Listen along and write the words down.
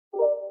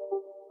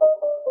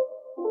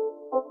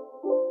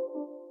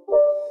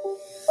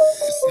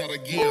not a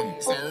game,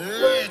 it's a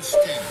rich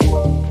thing.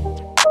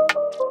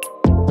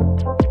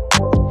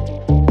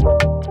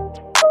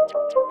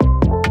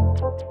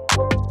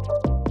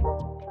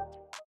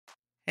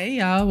 Hey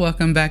y'all,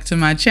 welcome back to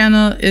my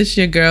channel. It's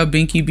your girl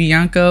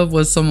BinkiBianca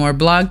with some more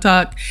blog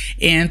talk,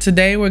 and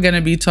today we're going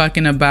to be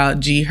talking about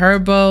G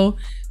Herbo,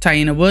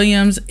 Taina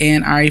Williams,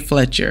 and Ari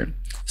Fletcher.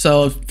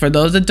 So for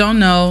those that don't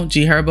know,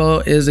 G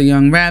Herbo is a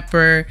young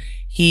rapper.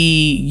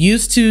 He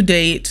used to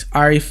date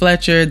Ari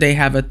Fletcher. They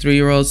have a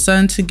 3-year-old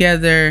son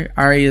together.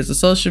 Ari is a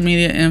social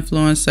media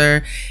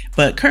influencer,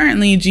 but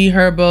currently G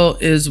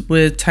Herbo is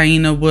with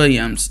Taina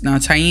Williams. Now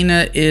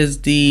Taina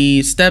is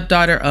the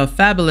stepdaughter of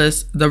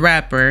Fabulous, the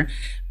rapper.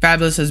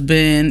 Fabulous has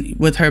been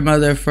with her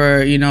mother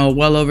for,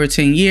 well over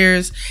 10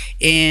 years.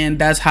 And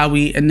that's how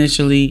we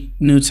initially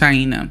knew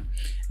Taina.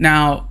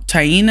 Now,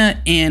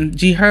 Taina and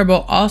G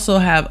Herbo also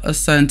have a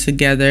son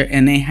together,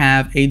 and they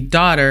have a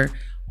daughter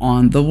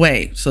on the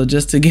way. So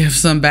just to give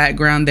some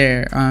background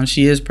there,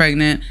 she is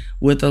pregnant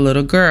with a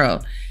little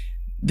girl.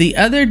 The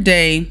other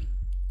day,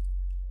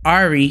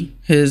 Ari,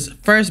 his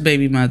first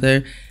baby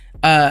mother,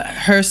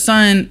 her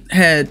son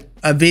had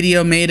a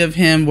video made of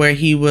him where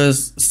he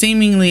was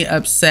seemingly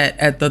upset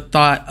at the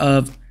thought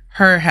of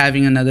her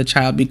having another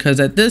child, because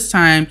at this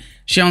time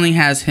she only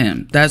has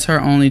him. That's her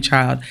only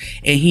child,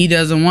 and he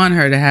doesn't want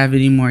her to have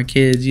any more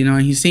kids.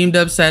 He seemed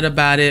upset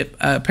about it.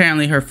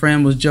 Apparently her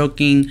friend was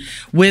joking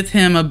with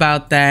him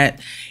about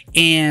that.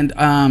 And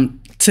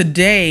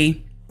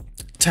today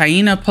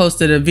Taina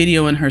posted a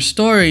video in her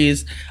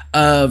stories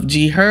of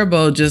G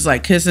Herbo just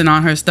like kissing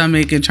on her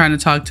stomach and trying to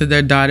talk to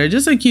their daughter.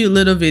 Just a cute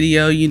little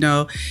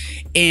video,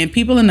 and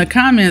people in the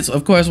comments,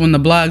 of course, when the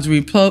blogs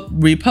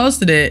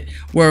reposted it,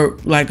 were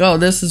like, oh,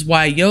 this is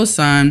why your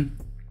son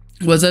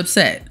was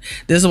upset.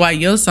 This is why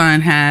your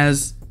son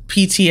has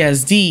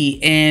PTSD.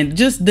 And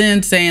just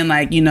then saying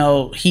like,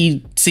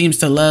 he seems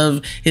to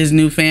love his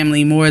new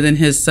family more than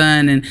his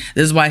son, and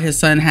this is why his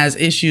son has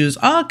issues,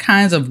 all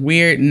kinds of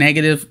weird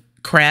negative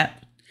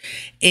crap.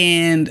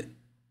 And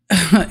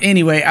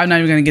anyway, I'm not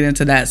even going to get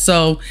into that.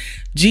 So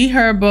G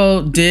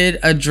Herbo did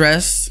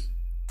address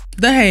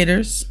the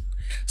haters.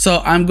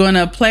 So I'm going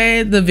to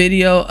play the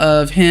video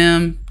of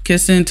him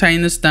kissing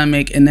Taina's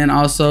stomach, and then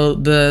also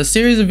the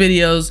series of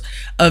videos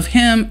of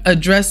him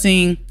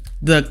addressing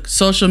the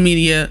social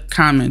media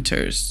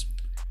commenters.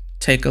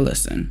 Take a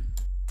listen.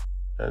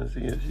 Trying to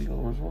see if she's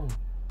going to respond.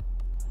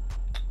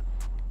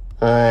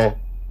 Alright.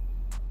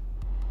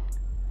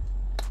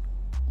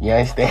 You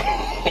understand?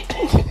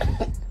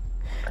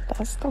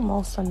 That's the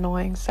most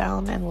annoying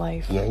sound in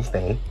life. You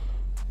understand?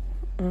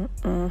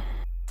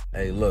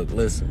 Hey, look,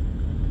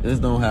 listen. This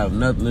don't have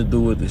nothing to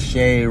do with the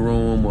shade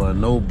room or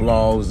no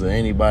blogs or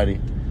anybody.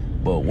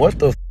 But what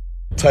the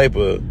type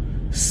of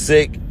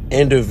sick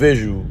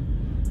individual,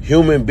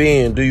 human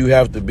being do you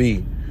have to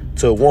be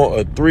to want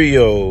a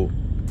 3-year-old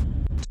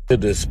to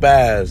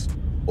despise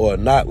or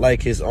not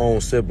like his own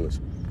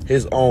siblings,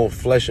 his own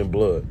flesh and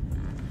blood?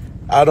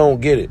 I don't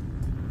get it.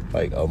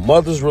 Like, a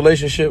mother's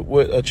relationship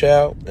with a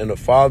child and a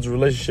father's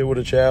relationship with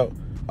a child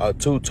are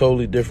two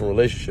totally different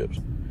relationships.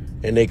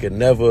 And they could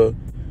never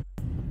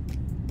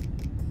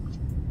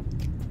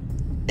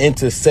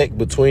intersect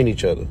between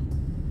each other.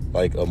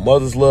 Like, a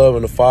mother's love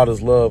and a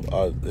father's love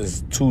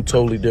is two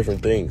totally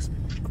different things.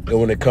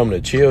 And when it comes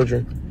to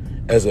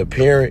children, as a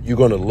parent, you're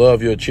going to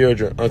love your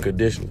children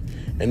unconditionally.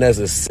 And as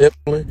a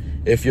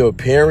sibling, if the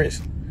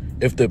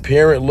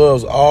parent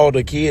loves all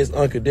the kids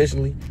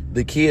unconditionally,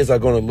 the kids are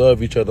going to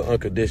love each other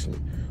unconditionally.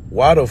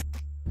 Why the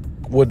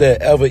would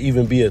that ever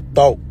even be a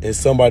thought in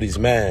somebody's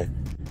mind?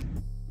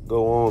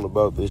 Go on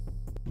about this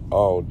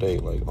all day,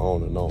 like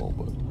on and on,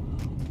 but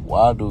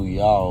why do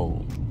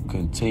y'all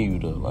continue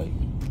to like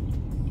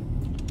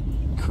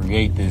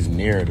create this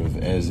narrative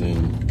as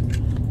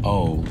in,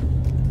 oh,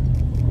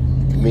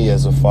 me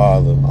as a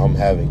father, I'm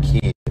having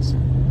kids,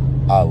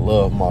 I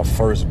love my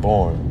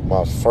firstborn,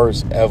 my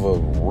first ever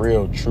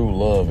real true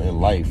love in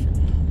life,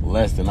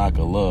 less than I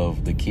could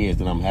love the kids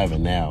that I'm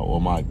having now, or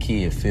my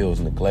kid feels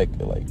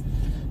neglected? Like,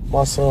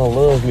 my son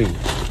loves me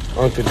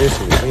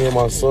unconditionally. Me and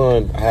my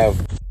son have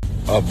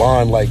a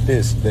bond like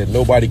this that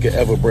nobody could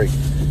ever break.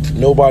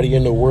 Nobody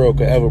in the world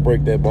could ever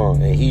break that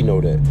bond, and he know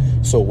that.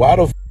 So why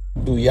the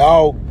do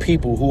y'all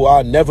people who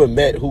I never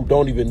met, who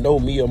don't even know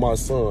me or my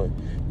son,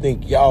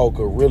 think y'all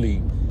could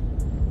really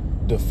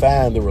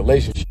define the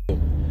relationship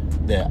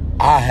that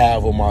I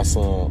have with my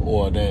son,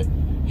 or that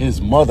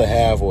his mother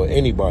have, or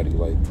anybody?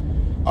 Like,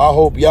 I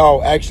hope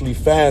y'all actually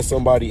find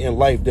somebody in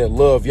life that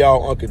love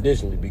y'all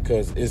unconditionally,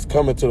 because it's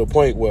coming to the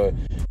point where,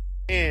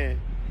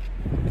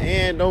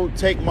 and don't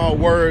take my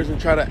words and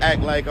try to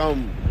act like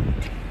I'm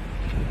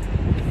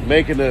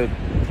making a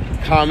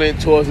comment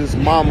towards his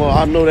mama.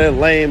 I know that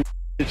lame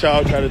that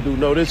y'all try to do.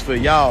 No, this for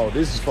y'all.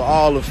 This is for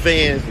all the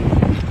fans,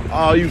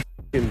 all you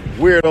fucking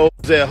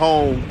weirdos at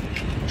home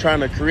trying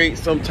to create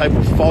some type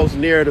of false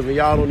narrative, and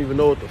y'all don't even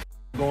know what the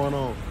going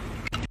on.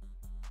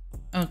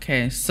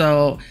 Okay,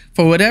 so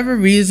for whatever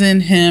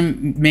reason,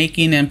 him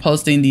making and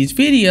posting these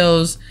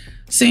videos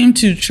seemed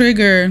to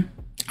trigger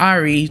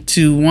Ari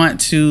to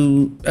want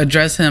to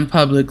address him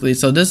publicly.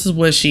 So this is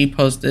what she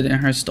posted in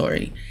her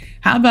story.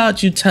 How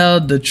about you tell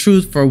the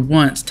truth for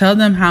once? Tell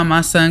them how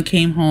my son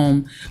came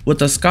home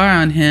with a scar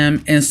on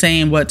him and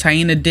saying what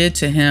Taina did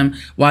to him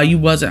while you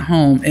wasn't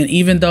home. And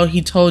even though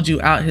he told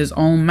you out his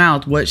own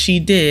mouth what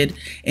she did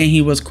and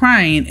he was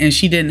crying and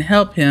she didn't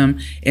help him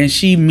and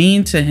she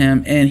mean to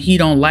him and he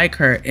don't like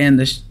her and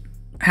the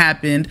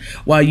happened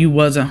while you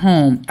wasn't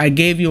home. I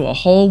gave you a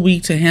whole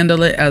week to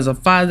handle it as a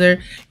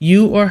father.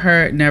 You or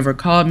her never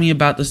called me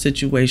about the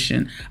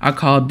situation. I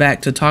called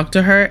back to talk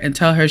to her and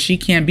tell her she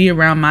can't be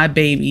around my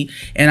baby,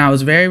 and I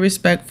was very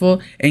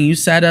respectful, and you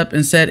sat up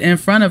and said in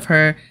front of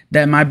her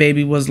that my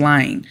baby was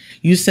lying.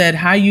 You said,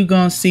 how you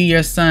gonna see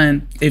your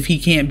son if he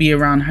can't be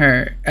around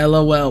her?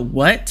 LOL,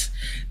 what?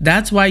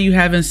 That's why you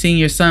haven't seen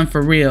your son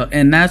for real,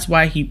 and that's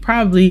why he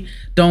probably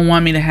don't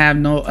want me to have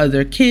no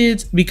other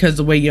kids, because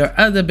the way your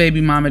other baby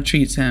mama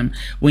treats him.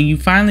 When you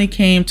finally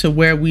came to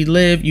where we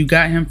live, you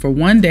got him for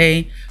one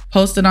day,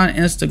 posted on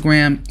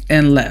Instagram,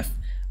 and left.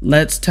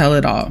 Let's tell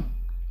it all.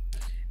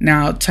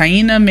 Now,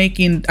 Ari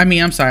making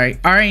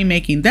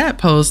that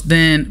post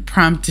then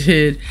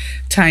prompted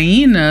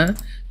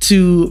Taina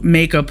to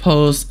make a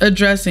post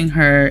addressing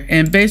her,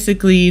 and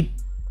basically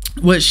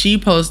what she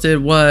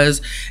posted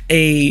was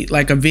a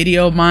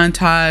video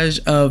montage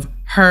of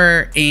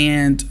her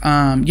and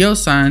your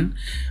son,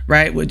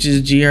 right, which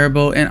is G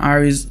Herbo and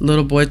Ari's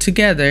little boy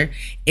together.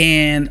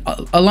 And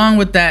along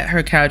with that,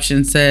 her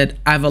caption said,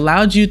 I've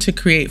allowed you to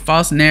create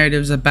false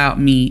narratives about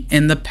me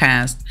in the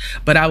past,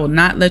 but I will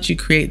not let you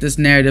create this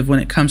narrative when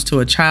it comes to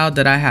a child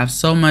that I have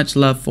so much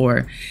love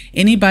for.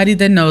 Anybody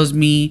that knows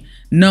me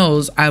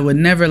knows I would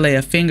never lay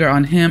a finger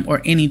on him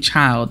or any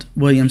child,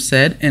 Williams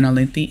said in a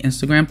lengthy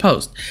Instagram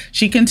post.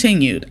 She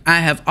continued, I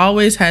have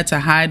always had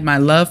to hide my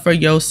love for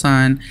your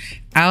son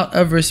out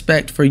of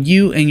respect for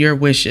you and your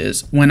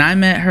wishes. When I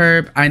met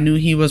Herb, I knew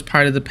he was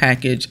part of the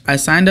package. I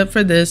signed up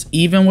for this,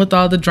 even with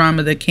all the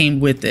drama that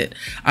came with it.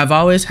 I've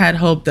always had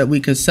hope that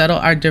we could settle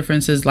our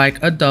differences like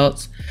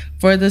adults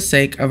for the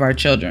sake of our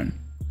children.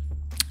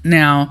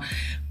 Now,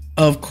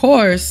 of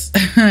course,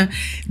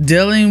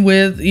 dealing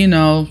with,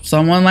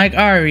 someone like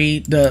Ari,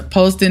 the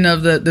posting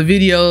of the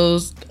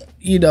videos,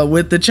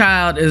 with the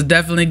child is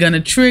definitely going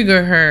to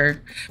trigger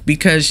her,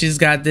 because she's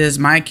got this,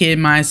 my kid,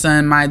 my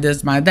son, my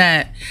this, my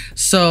that.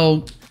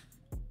 So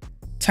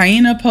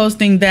Taina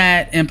posting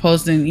that and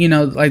posting,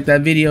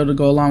 that video to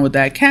go along with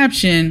that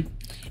caption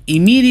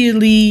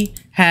immediately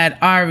had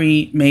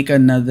Ari make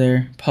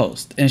another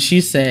post. And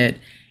she said,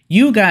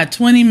 you got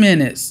 20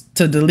 minutes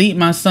to delete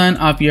my son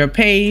off your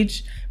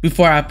page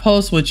before I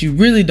post what you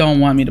really don't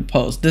want me to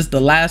post. This is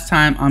the last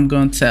time I'm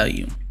going to tell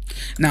you.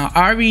 Now,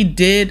 Ari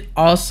did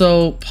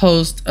also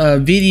post a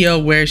video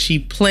where she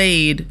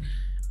played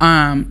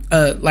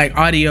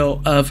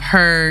audio of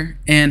her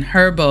and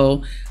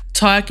Herbo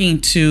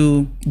talking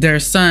to their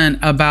son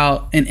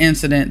about an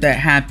incident that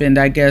happened,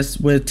 I guess,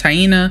 with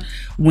Taina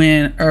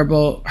when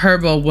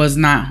Herbo was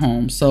not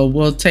home. So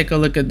we'll take a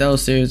look at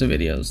those series of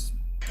videos.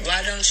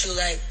 Why don't you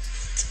like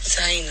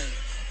Taina?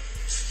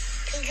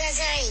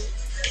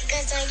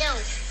 Because I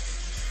don't.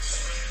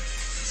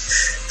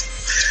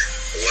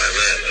 Why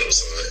not, though,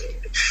 son?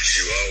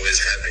 You always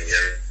happy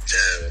every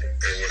time.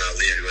 And when I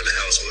leave you in the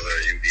house with her,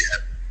 you be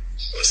happy.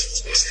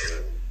 What's the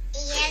rule?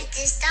 You have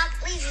to stop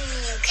leaving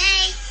me,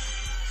 okay?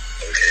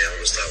 Okay, I'm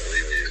gonna stop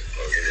leaving you.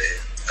 Okay,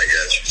 I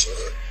got you, son.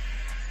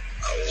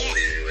 I won't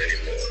leave you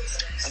anymore.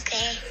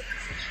 Okay.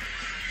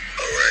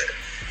 All right.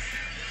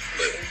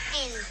 But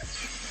And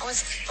I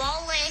was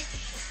falling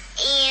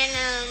in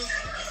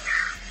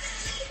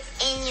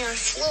your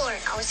floor.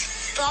 I was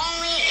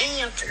falling in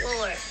your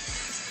floor.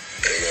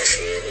 in my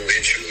floor, who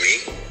hit you, me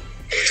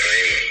or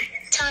Taina?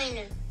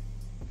 Taina.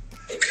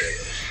 Okay.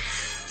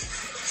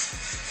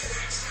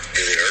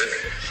 Did it hurt?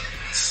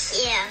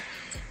 Yeah.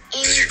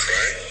 And Did you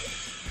cry?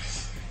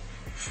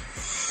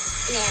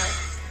 no.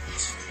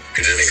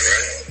 You didn't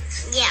cry?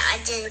 Yeah, I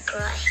didn't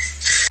cry.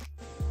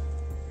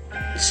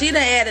 She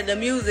done added the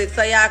music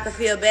so y'all can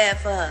feel bad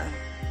for her.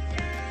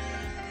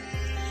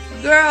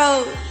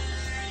 Girl,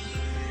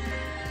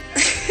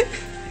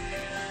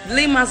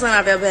 leave my son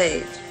off your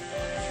page.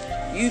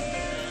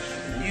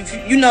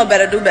 You know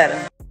better, do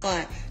better.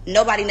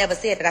 Nobody never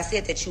said that. I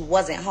said that you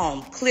wasn't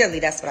home. Clearly,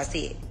 that's what I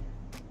said.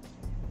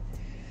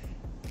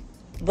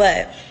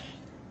 But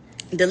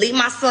delete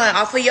my son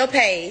off of your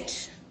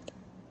page.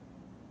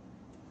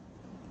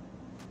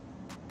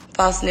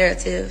 False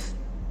narrative.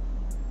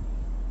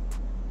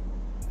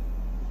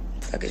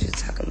 What the fuck is you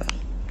talking about?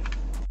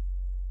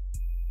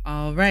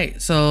 All right.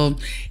 So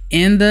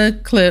in the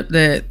clip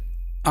that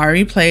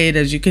Ari played,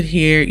 as you could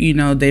hear, you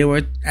know, they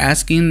were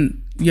asking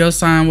your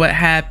son what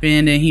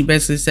happened, and he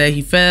basically said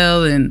he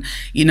fell, and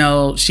you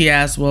know, she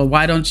asked, well,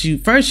 why don't you,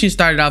 first she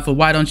started off with,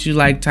 why don't you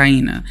like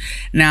Taina?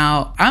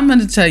 Now I'm going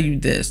to tell you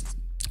this,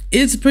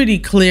 it's pretty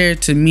clear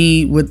to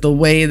me with the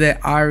way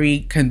that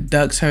Ari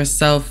conducts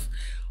herself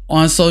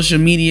on social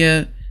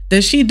media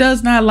that she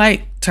does not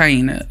like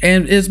Taina,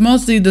 and it's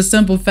mostly the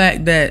simple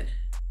fact that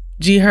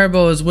G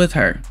Herbo is with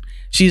her.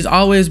 She's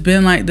always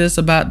been like this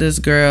about this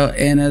girl.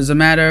 And as a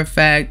matter of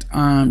fact,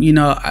 I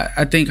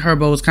think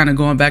Herbo was kind of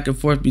going back and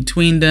forth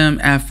between them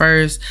at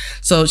first.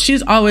 So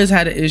she's always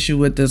had an issue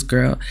with this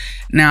girl.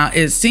 Now,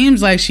 it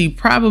seems like she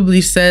probably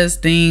says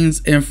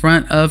things in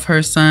front of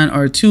her son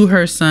or to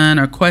her son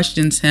or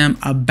questions him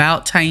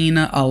about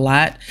Taina a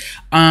lot.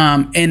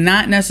 And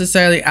not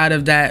necessarily out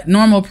of that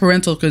normal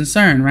parental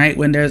concern, right?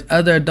 When there's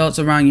other adults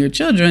around your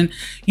children,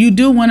 you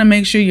do want to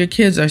make sure your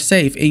kids are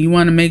safe and you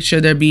want to make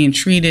sure they're being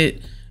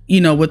treated,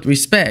 with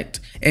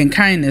respect and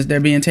kindness. They're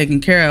being taken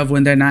care of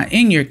when they're not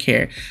in your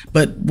care.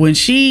 But when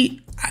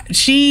she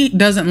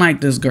doesn't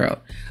like this girl.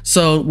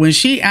 So when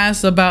she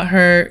asks about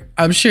her,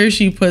 I'm sure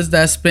she puts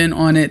that spin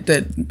on it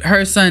that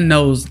her son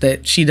knows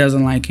that she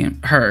doesn't like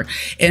her.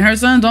 And her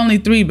son's only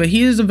 3, but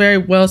he is a very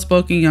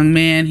well-spoken young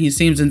man. He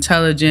seems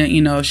intelligent.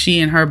 She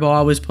and Herbo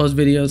always post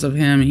videos of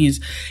him. He's,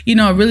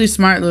 a really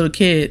smart little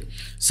kid.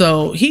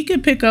 So he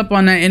could pick up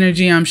on that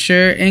energy, I'm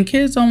sure. And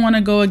kids don't want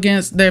to go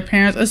against their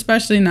parents,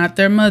 especially not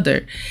their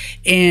mother.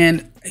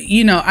 And,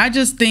 I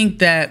just think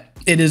that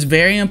it is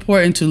very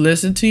important to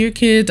listen to your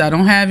kids. I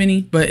don't have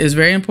any, but it's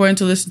very important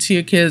to listen to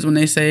your kids when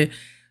they say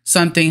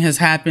something has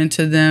happened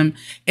to them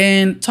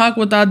and talk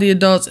with all the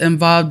adults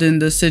involved in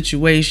the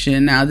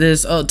situation. Now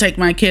take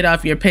my kid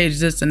off your page,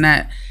 this and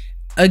that.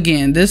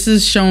 Again, this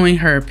is showing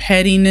her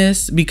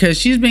pettiness because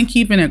she's been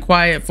keeping it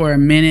quiet for a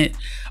minute,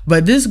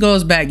 but this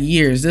goes back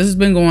years. This has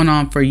been going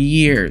on for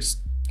years.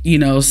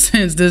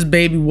 Since this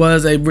baby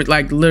was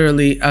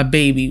literally a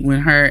baby when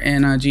her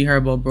and G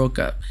Herbo broke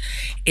up.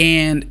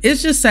 And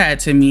it's just sad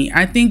to me.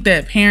 I think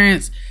that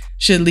parents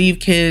should leave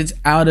kids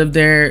out of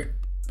their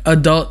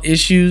adult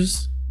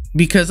issues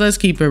because let's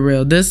keep it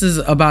real. This is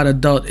about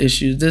adult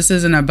issues. This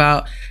isn't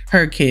about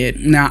her kid.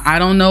 Now, I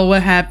don't know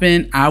what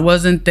happened. I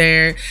wasn't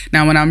there.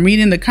 Now, when I'm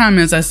reading the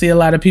comments, I see a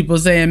lot of people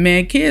saying,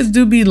 man, kids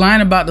do be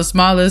lying about the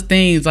smallest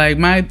things. Like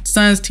my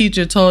son's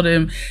teacher told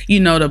him,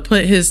 to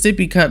put his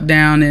sippy cup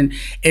down and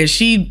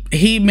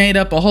he made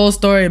up a whole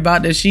story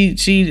about that. She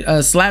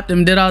slapped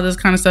him, did all this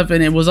kind of stuff.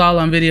 And it was all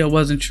on video. It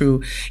wasn't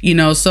true,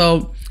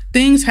 so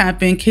things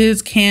happen.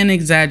 Kids can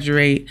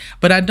exaggerate,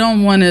 but I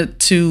don't want it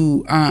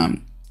to,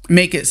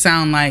 make it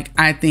sound like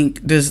I think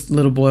this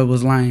little boy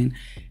was lying.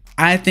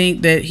 I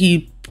think that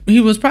he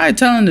was probably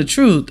telling the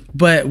truth,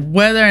 but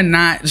whether or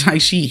not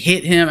she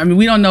hit him, I mean,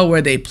 we don't know.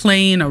 Were they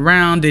playing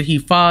around? Did he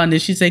fall? And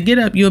did she say, get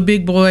up, you're a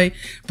big boy,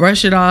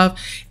 brush it off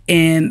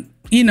and,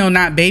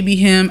 not baby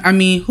him? I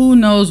mean, who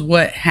knows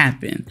what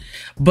happened?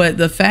 But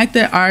the fact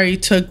that Ari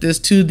took this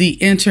to the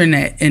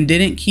internet and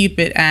didn't keep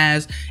it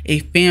as a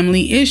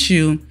family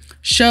issue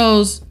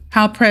shows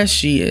how pressed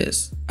she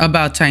is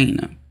about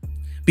Taina.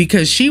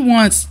 Because she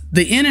wants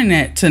the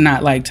internet to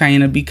not like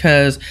Taina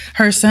because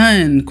her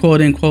son,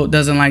 quote unquote,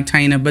 doesn't like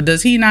Taina. But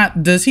does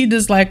he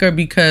dislike her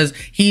because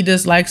he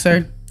dislikes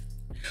her?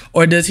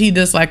 Or does he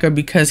dislike her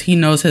because he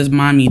knows his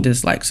mommy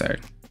dislikes her?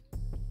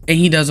 And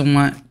he doesn't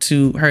want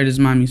to hurt his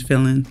mommy's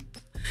feelings?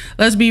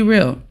 Let's be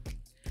real.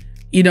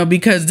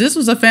 Because this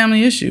was a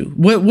family issue.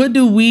 What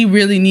do we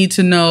really need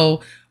to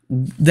know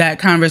that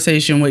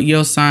conversation with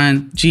your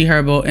son, G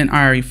Herbo and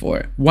Ari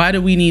for? Why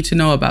do we need to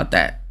know about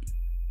that?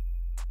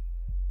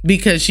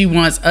 Because she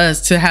wants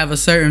us to have a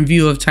certain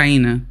view of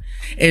Taina.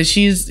 And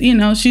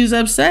she's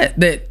upset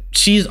that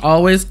she's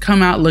always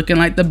come out looking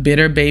like the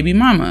bitter baby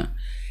mama.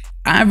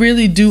 I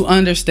really do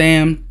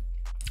understand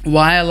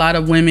why a lot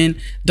of women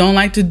don't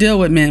like to deal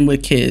with men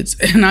with kids.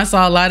 And I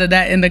saw a lot of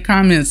that in the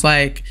comments,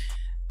 like,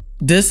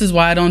 this is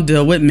why I don't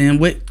deal with men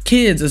with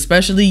kids,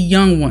 especially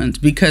young ones,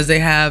 because they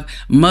have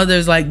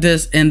mothers like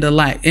this in their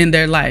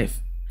life.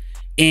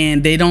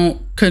 And they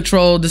don't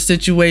control the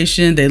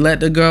situation. They let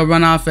the girl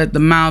run off at the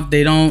mouth.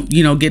 They don't,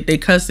 get their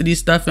custody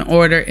stuff in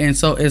order. And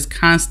so it's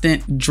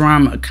constant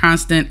drama,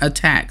 constant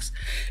attacks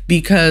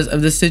because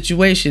of the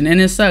situation.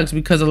 And it sucks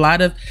because a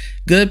lot of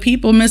good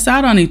people miss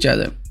out on each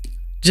other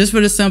just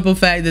for the simple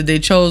fact that they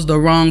chose the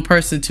wrong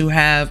person to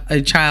have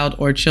a child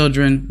or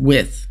children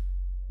with.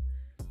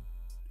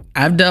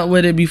 I've dealt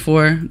with it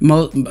before.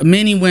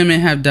 Many women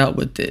have dealt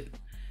with it.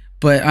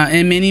 But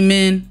and many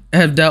men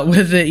have dealt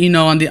with it,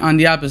 on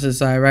the opposite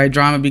side, right?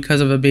 Drama because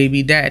of a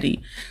baby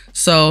daddy.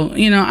 So,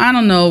 I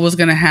don't know what's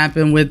gonna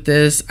happen with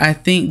this. I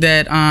think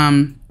that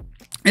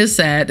it's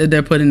sad that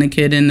they're putting the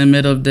kid in the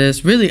middle of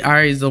this. Really,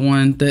 Ari's the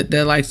one that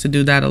likes to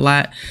do that a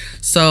lot.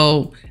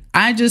 So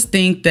I just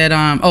think that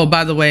oh,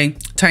 by the way,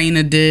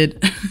 Taina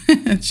did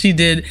she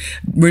did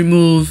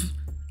remove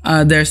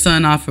their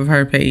son off of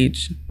her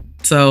page.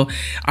 So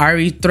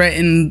Ari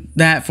threatened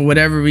that for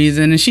whatever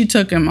reason, and she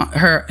took him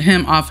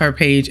off her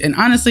page. And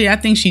honestly, I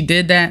think she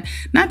did that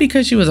not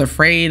because she was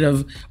afraid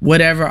of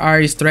whatever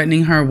Ari's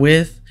threatening her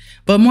with,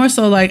 but more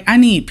so like, I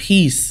need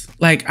peace.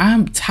 Like,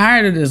 I'm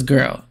tired of this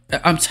girl.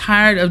 I'm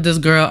tired of this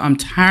girl. I'm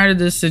tired of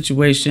this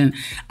situation.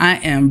 I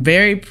am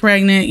very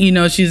pregnant.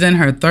 She's in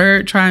her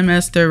 3rd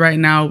trimester right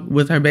now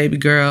with her baby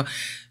girl.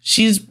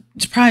 She's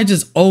probably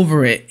just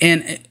over it.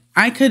 And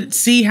I could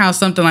see how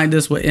something like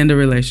this would end a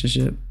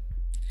relationship.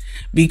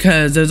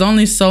 Because there's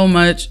only so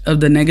much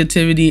of the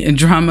negativity and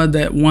drama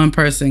that one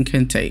person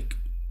can take.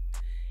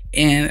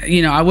 And,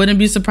 you know, I wouldn't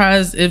be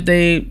surprised if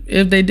they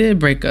did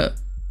break up,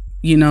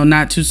 you know,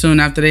 not too soon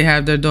after they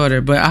have their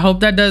daughter. But I hope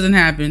that doesn't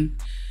happen.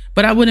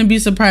 But I wouldn't be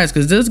surprised,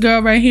 because this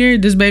girl right here,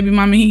 this baby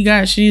mama he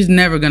got, she's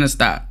never going to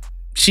stop.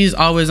 She's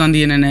always on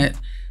the internet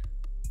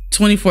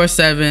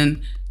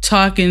 24/7,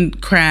 talking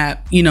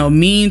crap, you know,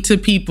 mean to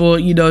people.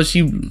 You know,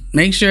 she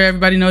makes sure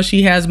everybody knows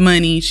she has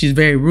money. She's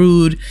very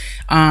rude.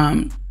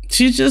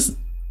 She's just,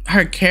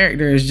 her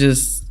character is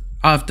just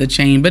off the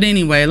chain. But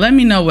anyway, let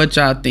me know what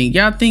y'all think.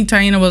 Y'all think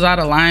Taina was out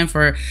of line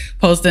for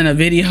posting a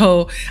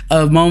video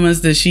of moments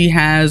that she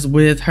has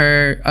with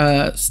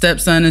her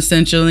stepson,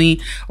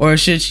 essentially, or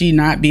should she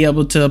not be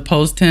able to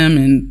post him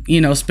and, you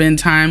know, spend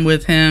time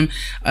with him?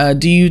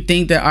 Do you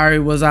think that Ari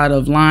was out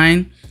of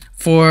line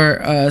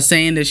for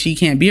saying that she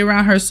can't be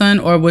around her son,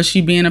 or was she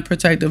being a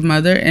protective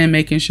mother and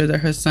making sure that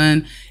her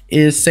son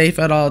is safe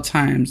at all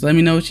times? Let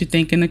me know what you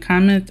think in the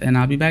comments, and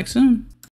I'll be back soon.